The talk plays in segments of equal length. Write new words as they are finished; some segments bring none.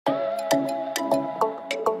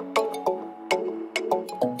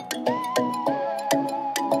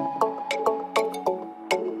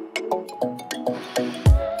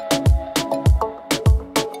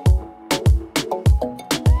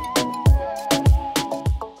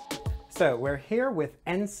So we're here with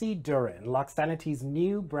Ensie Durin, Locsanity's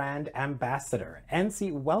new brand ambassador.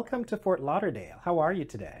 Ensie, welcome to Fort Lauderdale. How are you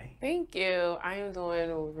today? Thank you. I am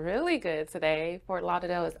doing really good today. Fort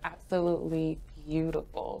Lauderdale is absolutely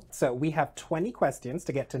beautiful. So we have 20 questions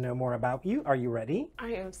to get to know more about you. Are you ready? I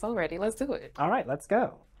am so ready. Let's do it. All right, let's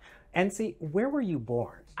go. Ensie, where were you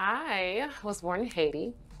born? I was born in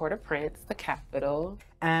Haiti, Port-au-Prince, the capital.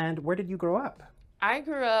 And where did you grow up? I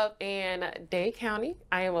grew up in Dade County.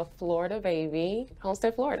 I am a Florida baby,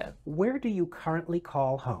 Homestead, Florida. Where do you currently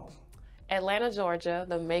call home? Atlanta, Georgia,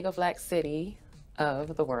 the mega black city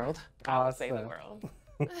of the world. I would say the Awesome.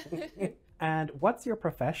 world. And what's your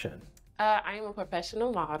profession? I am a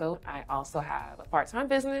professional model. I also have a part-time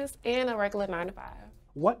business and a regular 9-to-5.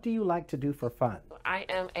 What do you like to do for fun? I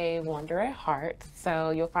am a wanderer at heart, so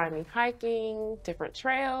you'll find me hiking, different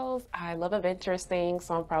trails. I love adventurous things,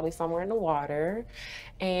 so I'm probably somewhere in the water,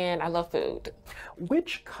 and I love food.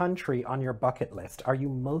 Which country on your bucket list are you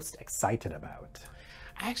most excited about?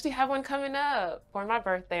 I actually have one coming up. For my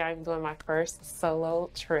birthday, I'm doing my first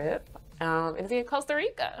solo trip. It's in Costa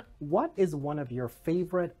Rica. What is one of your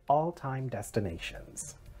favorite all-time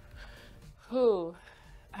destinations?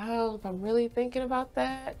 If I'm really thinking about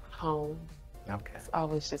that, home. Okay, It's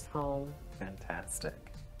always just home. fantastic.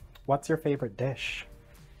 What's your favorite dish?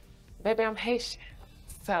 Baby, I'm Haitian,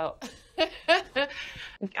 so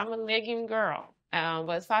I'm a legume girl. But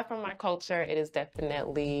aside from my culture, it is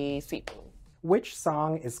definitely seafood. Which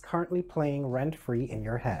song is currently playing rent-free in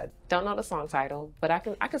your head? Don't know the song title, but I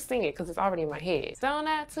can sing it because it's already in my head. Don't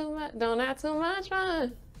have too much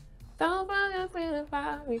fun. Don't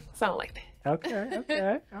find me. Something like that.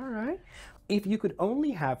 Okay, all right. If you could only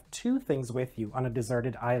have two things with you on a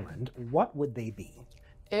deserted island, what would they be?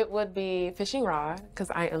 It would be fishing rod, because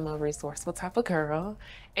I am a resourceful type of girl,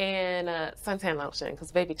 and suntan lotion,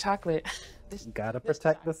 because baby chocolate. Gotta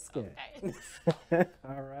protect the skin. Okay.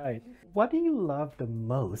 All right. What do you love the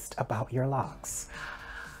most about your locks?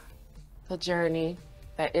 The journey,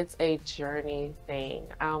 that it's a journey thing.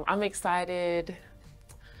 I'm excited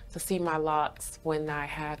to see my locks when I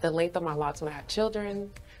have, the length of my locks when I have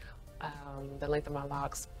children, the length of my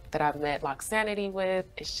locks that I've met Locsanity with.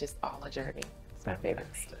 It's just all a journey. It's my favorite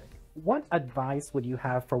thing. Fantastic. What advice would you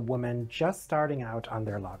have for women just starting out on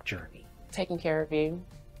their lock journey? Taking care of you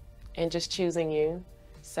and just choosing you.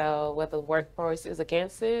 So whether the workforce is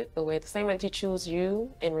against it, the same way that you choose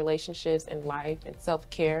you in relationships, in life, and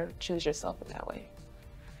self-care, choose yourself in that way.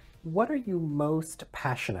 What are you most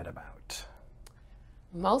passionate about?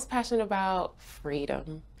 Most passionate about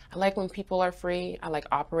freedom. I like when people are free. I like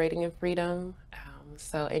operating in freedom.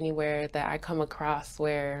 So anywhere that I come across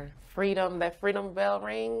where that freedom bell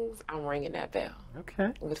rings, I'm ringing that bell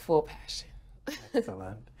Okay, with full passion.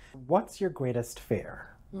 excellent. What's your greatest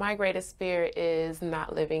fear? My greatest fear is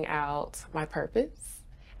not living out my purpose.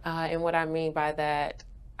 And what I mean by that,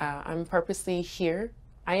 I'm purposely here.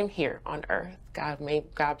 I am here on earth.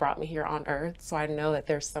 God brought me here on earth. So I know that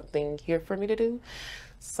there's something here for me to do,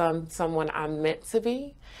 someone I'm meant to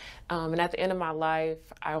be. And at the end of my life,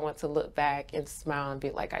 I want to look back and smile and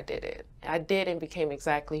be like, I did it. I did and became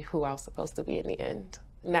exactly who I was supposed to be in the end.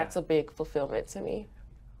 And that's a big fulfillment to me.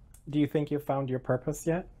 Do you think you found your purpose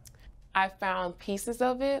yet? I found pieces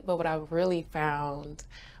of it, but what I really found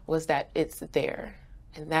was that it's there.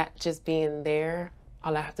 And that just being there,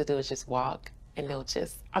 all I have to do is just walk, and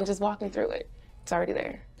I'm just walking through it. It's already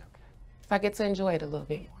there. Okay. So I get to enjoy it a little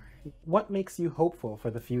bit more. What makes you hopeful for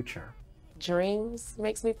the future? Dreams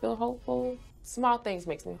makes me feel hopeful. Small things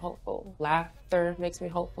makes me hopeful. Laughter makes me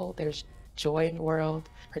hopeful. There's joy in the world.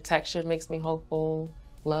 Protection makes me hopeful.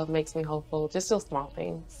 Love makes me hopeful. Just those small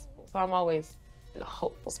things. So I'm always in a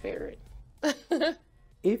hopeful spirit.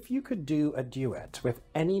 If you could do a duet with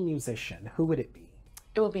any musician, who would it be?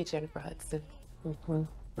 It would be Jennifer Hudson.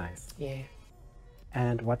 Nice. Yeah.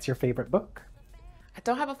 And what's your favorite book? I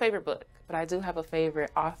don't have a favorite book, but I do have a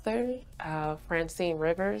favorite author, Francine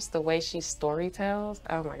Rivers. The way she story tells,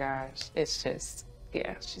 oh my gosh, it's just,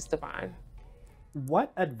 yeah, she's divine.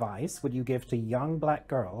 What advice would you give to young Black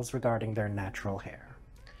girls regarding their natural hair?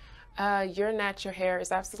 Your natural hair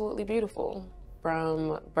is absolutely beautiful.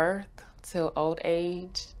 From birth till old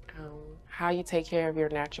age, how you take care of your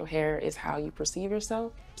natural hair is how you perceive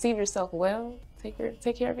yourself. Perceive yourself well, take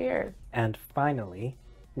care of your hair. And finally,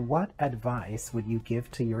 what advice would you give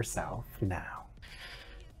to yourself now?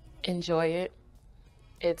 Enjoy it.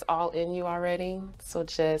 It's all in you already, so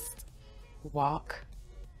just walk.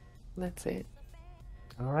 That's it.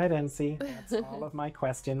 All right, Ensie, that's all of my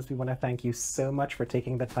questions. We want to thank you so much for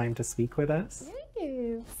taking the time to speak with us.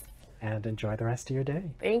 Yes. And enjoy the rest of your day.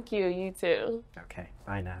 Thank you. You too. Okay,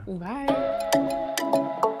 bye now.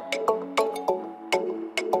 Bye.